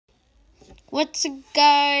What's up,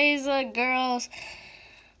 guys, girls?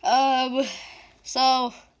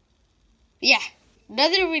 So yeah,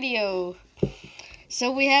 another video.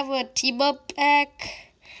 So we have a team up pack,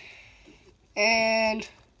 and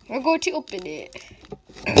we're going to open it.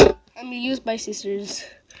 I'm gonna use my scissors.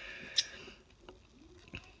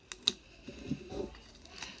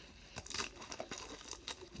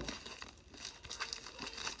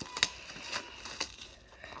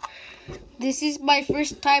 This is my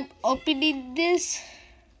first time opening these.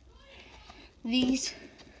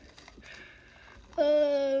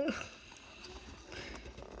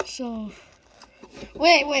 So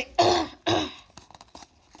wait. I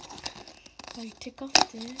take off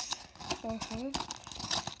this.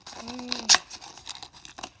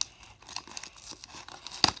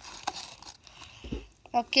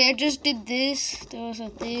 Okay, I just did this. There was a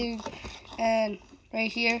thing, and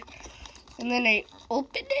right here, and then I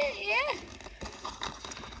opened it. Yeah.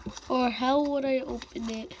 Or how would I open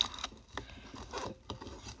it?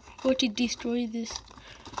 Going to destroy this.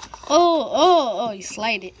 Oh! You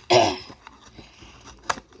slide it. Let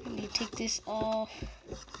me take this off.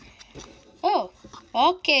 Oh,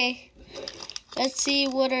 okay. Let's see,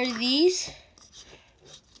 what are these?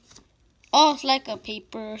 Oh, it's like a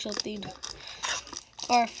paper or something.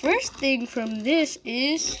 Our first thing from this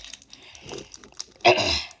is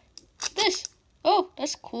this. Oh,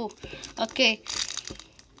 that's cool. Okay.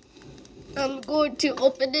 I'm going to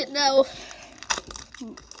open it now.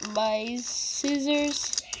 My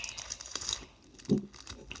scissors.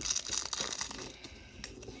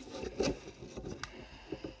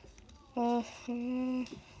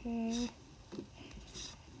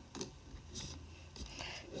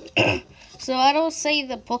 So I don't say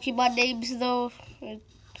the Pokemon names though.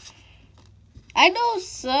 I know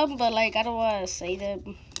some, but like I don't want to say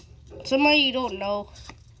them. Some of you don't know.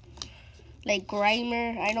 Like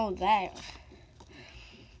Grimer, I know that.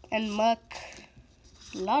 And Muck.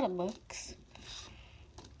 A lot of Mucks.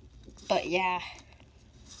 But yeah.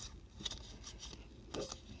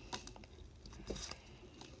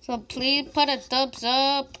 So please put a thumbs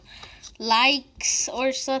up, likes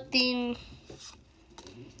or something.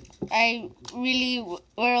 I really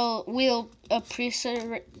will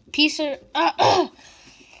appreciate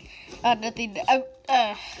nothing.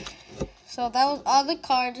 So that was all the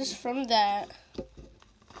cards from that.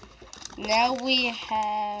 Now we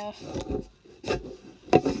have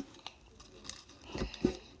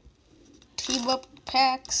team up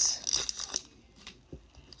packs.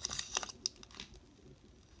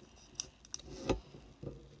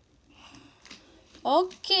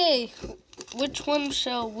 Okay, which one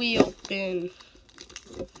shall we open?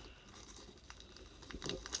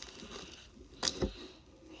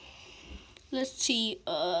 Let's see,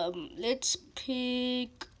 let's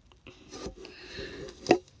pick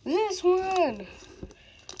this one.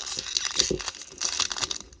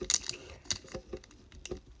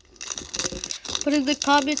 Put in the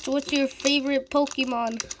comments what's your favorite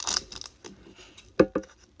Pokemon.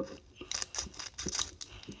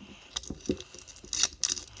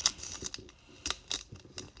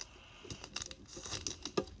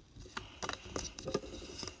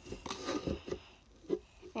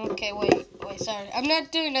 Okay, wait, sorry. I'm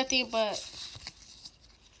not doing nothing but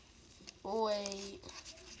wait.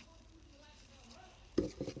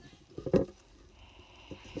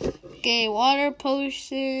 Okay, water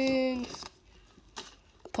potion.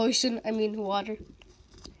 I mean water.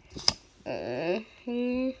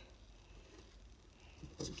 Ooh,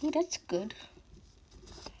 that's good.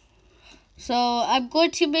 So I'm going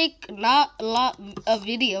to make not a lot of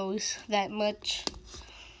videos that much.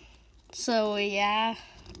 So yeah.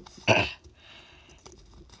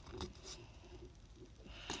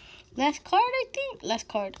 Last card, I think. Last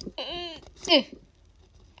card.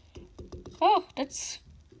 Oh, that's.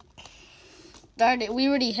 Darn it! We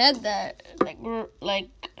already had that. Like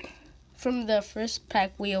from the first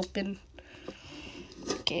pack we opened.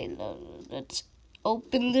 Okay, let's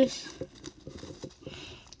open this.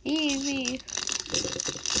 Easy.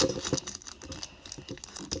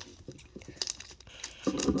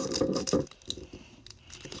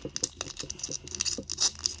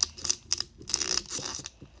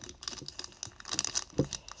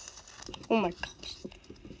 Oh my gosh.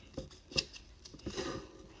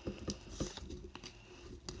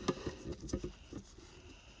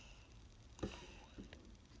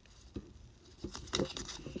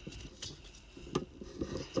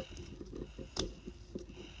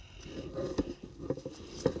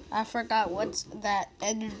 I forgot what's that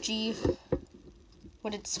energy,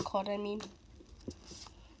 what it's called, I mean.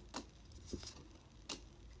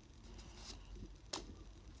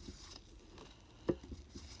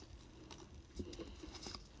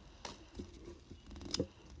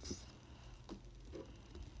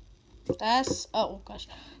 Oh gosh,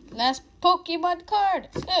 last Pokemon card.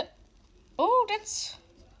 Oh, that's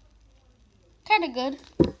kind of good.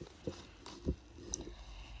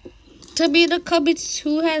 To be the comments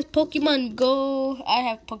who has Pokemon Go. I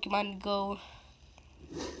have Pokemon Go.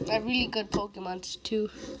 They're really good Pokemons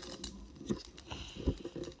too.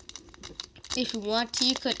 If you want to,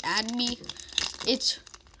 you could add me. It's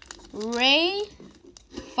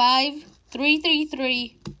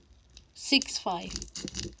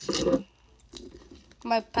Ray533365.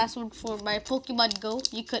 My password for my Pokemon Go.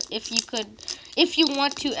 If you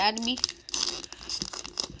want to add me.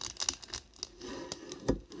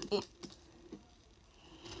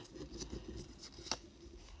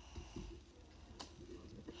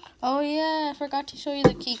 Oh yeah, I forgot to show you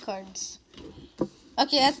the key cards.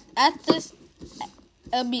 Okay, at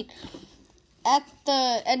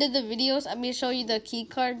the end of the videos, I'm gonna show you the key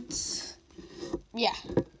cards. Yeah.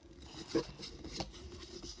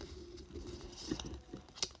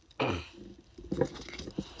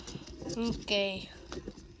 Okay.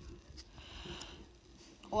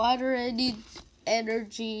 Water,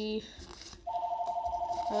 energy.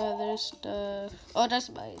 There's the. Oh, that's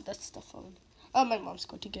the phone. Oh, my mom's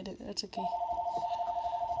going to get it. That's okay.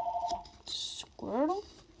 Squirtle?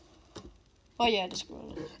 Oh, yeah, the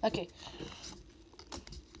Squirtle. Okay.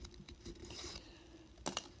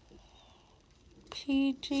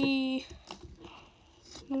 PG.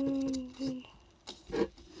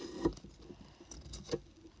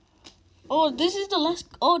 Oh, this is the last.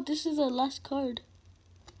 Oh, this is the last card.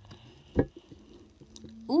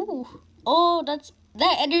 Ooh. Oh, that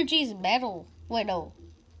energy is metal. Wait, no.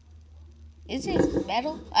 Is it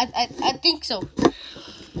metal? I think so.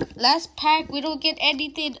 Last pack, we don't get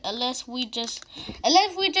anything unless we just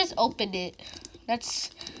open it.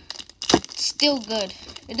 That's still good.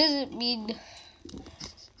 It doesn't mean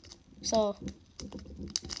so.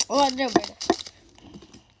 Oh, never mind.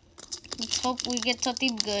 Let's hope we get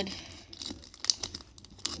something good.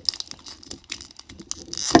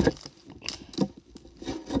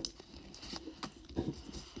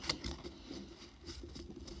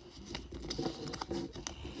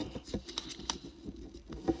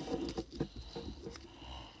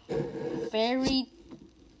 Fairy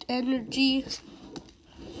energy.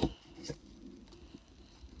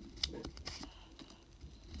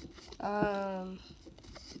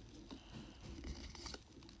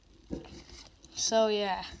 So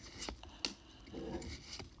yeah.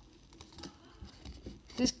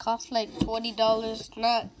 This costs like $20.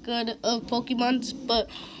 Not good of Pokemons, but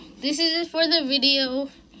this is it for the video.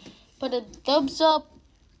 Put a thumbs up.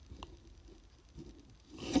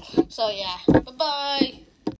 So yeah. Bye-bye.